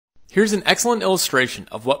Here's an excellent illustration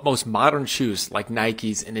of what most modern shoes like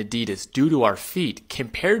Nikes and Adidas do to our feet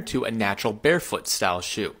compared to a natural barefoot style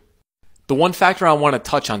shoe. The one factor I want to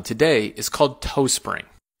touch on today is called toe spring.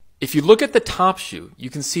 If you look at the top shoe, you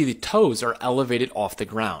can see the toes are elevated off the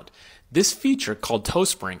ground. This feature called toe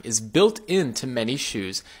spring is built into many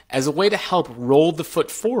shoes as a way to help roll the foot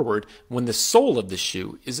forward when the sole of the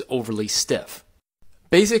shoe is overly stiff.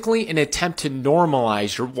 Basically, in an attempt to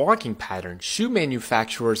normalize your walking pattern, shoe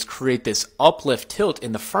manufacturers create this uplift tilt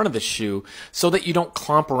in the front of the shoe so that you don't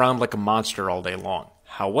clomp around like a monster all day long.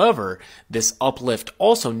 However, this uplift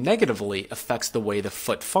also negatively affects the way the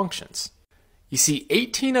foot functions. You see,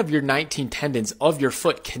 18 of your 19 tendons of your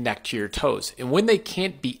foot connect to your toes, and when they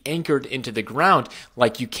can't be anchored into the ground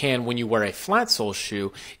like you can when you wear a flat sole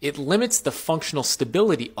shoe, it limits the functional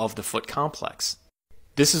stability of the foot complex.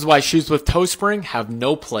 This is why shoes with toe spring have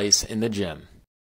no place in the gym.